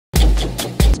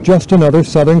just another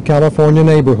Southern California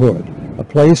neighborhood, a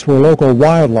place where local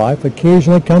wildlife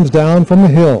occasionally comes down from the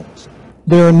hills.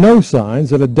 There are no signs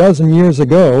that a dozen years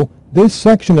ago, this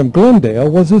section of Glendale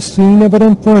was the scene of an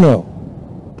inferno.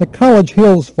 The College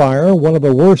Hills fire, one of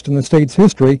the worst in the state's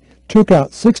history, took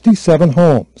out 67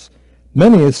 homes.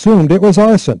 Many assumed it was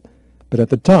arson, but at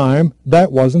the time,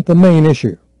 that wasn't the main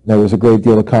issue. There was a great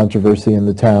deal of controversy in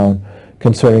the town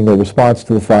concerning their response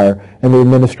to the fire, and the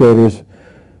administrators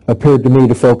appeared to me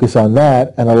to focus on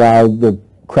that and allowed the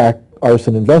crack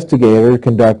arson investigator to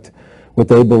conduct what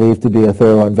they believed to be a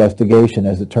thorough investigation.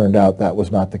 As it turned out, that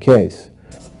was not the case.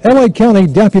 L.A. County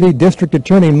Deputy District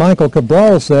Attorney Michael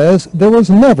Cabral says there was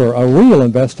never a real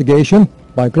investigation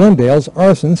by Glendale's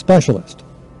arson specialist.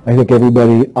 I think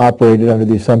everybody operated under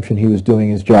the assumption he was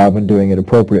doing his job and doing it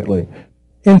appropriately.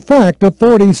 In fact,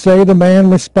 authorities say the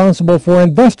man responsible for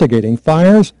investigating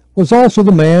fires was also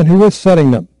the man who was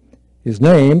setting them. His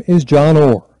name is John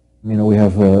Orr. You know, we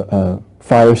have a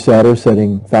fire setter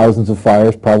setting thousands of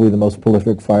fires, probably the most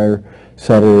prolific fire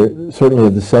setter, certainly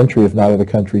of the century, if not of the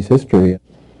country's history.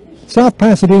 South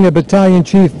Pasadena Battalion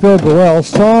Chief Phil Gorell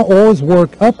saw Orr's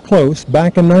work up close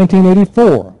back in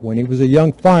 1984 when he was a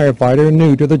young firefighter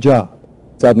new to the job.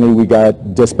 Suddenly we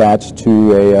got dispatched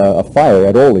to a fire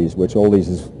at Ole's, which Ole's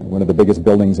is one of the biggest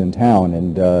buildings in town,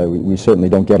 and we certainly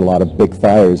don't get a lot of big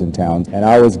fires in town. And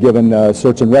I was given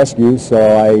search and rescue, so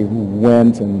I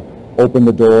went and opened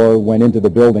the door, went into the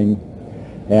building,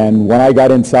 and when I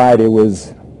got inside, it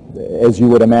was, as you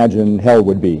would imagine, hell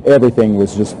would be. Everything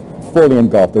was just fully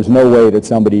engulfed. There's no way that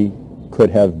somebody could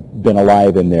have been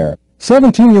alive in there.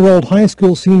 17-year-old high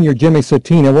school senior Jimmy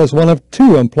Satina was one of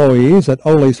 2 employees at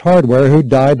Ole's Hardware who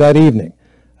died that evening.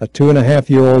 A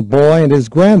 2.5-year-old boy and his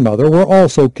grandmother were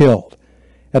also killed.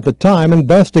 At the time,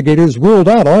 investigators ruled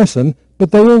out arson,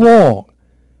 but they were wrong.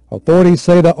 Authorities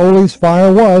say the Ole's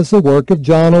fire was the work of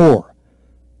John Orr.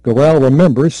 Gorell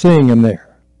remembers seeing him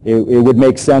there. It would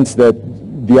make sense that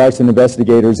the arson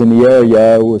investigators in the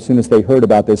area, as soon as they heard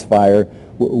about this fire,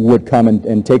 would come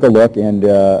and take a look and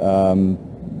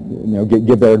you know,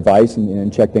 give their advice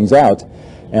and check things out.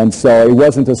 And so it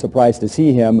wasn't a surprise to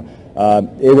see him.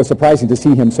 It was surprising to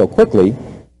see him so quickly.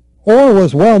 Orr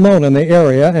was well known in the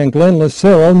area, and Glenn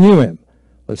Lucero knew him.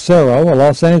 Lucero, a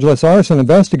Los Angeles arson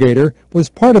investigator, was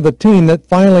part of the team that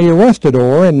finally arrested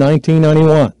Orr in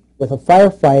 1991. With a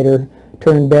firefighter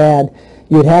turned bad,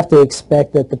 you'd have to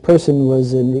expect that the person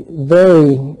was a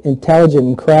very intelligent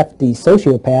and crafty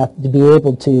sociopath to be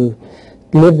able to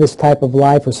live this type of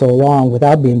life for so long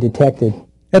without being detected.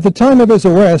 At the time of his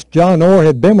arrest, John Orr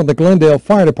had been with the Glendale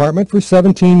Fire Department for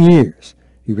 17 years.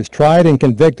 He was tried and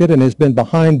convicted and has been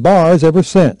behind bars ever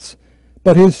since.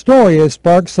 But his story has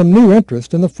sparked some new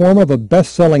interest in the form of a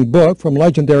best-selling book from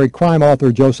legendary crime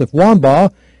author Joseph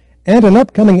Wambaugh and an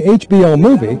upcoming HBO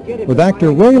movie with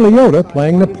actor Ray Liotta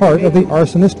playing the part of the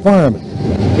arsonist fireman.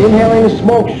 Inhaling the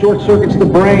smoke short-circuits the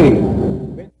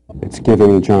brain. It's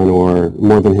giving John Orr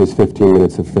more than his 15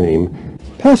 minutes of fame.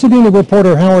 Pasadena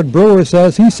reporter Howard Brewer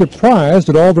says he's surprised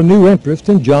at all the new interest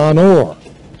in John Orr.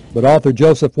 But author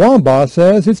Joseph Wambaugh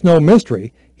says it's no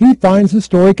mystery. He finds the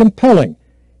story compelling.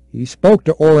 He spoke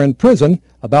to Orr in prison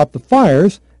about the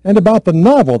fires and about the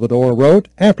novel that Orr wrote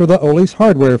after the Ole's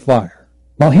Hardware fire.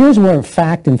 Well, here's where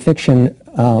fact and fiction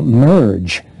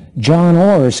merge. John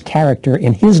Orr's character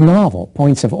in his novel,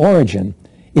 Points of Origin,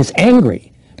 is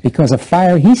angry because a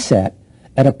fire he set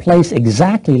at a place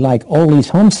exactly like Ole's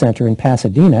Home Center in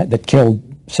Pasadena that killed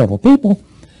several people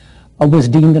was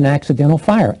deemed an accidental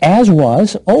fire, as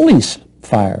was Ole's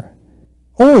fire.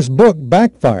 Orr's book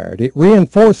backfired. It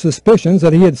reinforced suspicions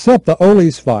that he had set the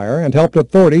Ole's fire and helped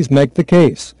authorities make the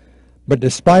case. But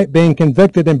despite being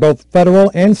convicted in both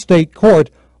federal and state court,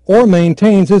 Orr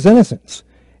maintains his innocence.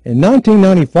 In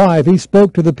 1995, he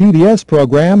spoke to the PBS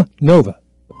program Nova.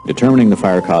 Determining the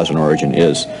fire cause and origin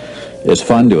is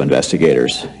fun to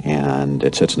investigators, and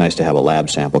it's nice to have a lab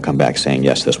sample come back saying,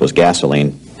 yes, this was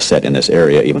gasoline set in this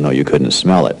area, even though you couldn't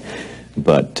smell it.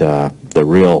 But the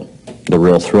real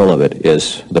thrill of it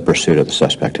is the pursuit of the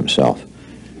suspect himself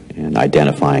and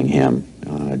identifying him,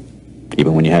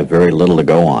 even when you have very little to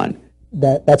go on.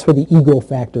 That's where the ego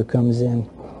factor comes in.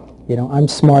 You know, I'm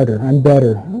smarter, I'm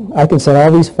better. I can set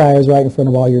all these fires right in front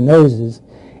of all your noses,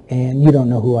 and you don't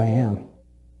know who I am.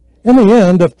 In the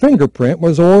end, a fingerprint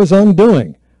was Orr's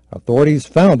undoing. Authorities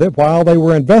found it while they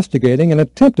were investigating an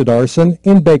attempted arson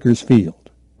in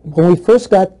Bakersfield. When we first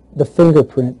got the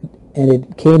fingerprint and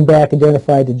it came back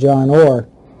identified to John Orr,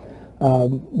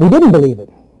 we didn't believe it.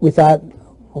 We thought,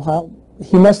 well,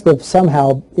 he must have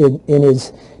somehow, in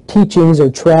his teachings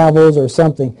or travels or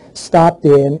something, stopped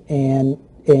in and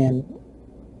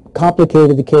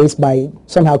complicated the case by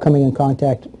somehow coming in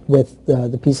contact with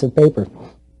the piece of paper.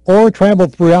 Orr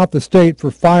traveled throughout the state for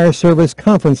fire service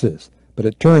conferences, but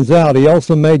it turns out he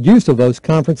also made use of those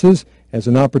conferences as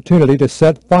an opportunity to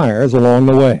set fires along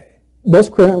the way.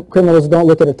 Most criminals don't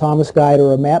look at a Thomas Guide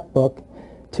or a map book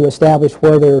to establish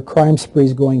where their crime spree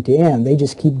is going to end. They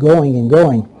just keep going and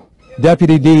going.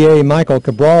 Deputy DA Michael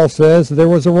Cabral says there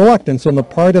was a reluctance on the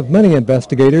part of many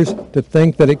investigators to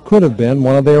think that it could have been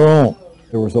one of their own.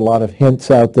 There was a lot of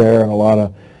hints out there and a lot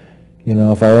of, you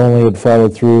know, if I only had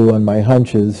followed through on my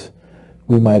hunches,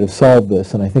 we might have solved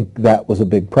this. And I think that was a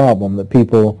big problem, that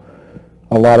people,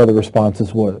 a lot of the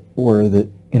responses were that,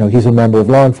 you know, he's a member of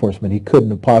law enforcement. He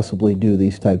couldn't possibly do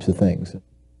these types of things.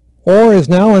 Orr is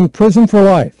now in prison for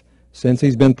life. Since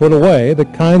he's been put away, the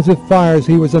kinds of fires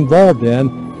he was involved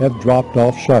in have dropped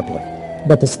off sharply.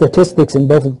 But the statistics in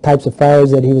both of the types of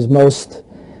fires that he was most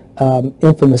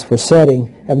infamous for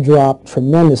setting have dropped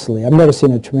tremendously. I've never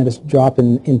seen a tremendous drop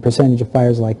in percentage of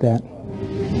fires like that.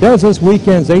 Does this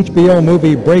weekend's HBO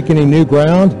movie break any new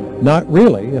ground? Not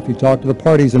really, if you talk to the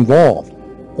parties involved.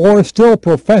 Orr still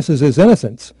professes his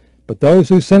innocence, but those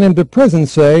who sent him to prison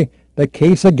say the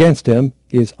case against him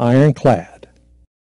is ironclad.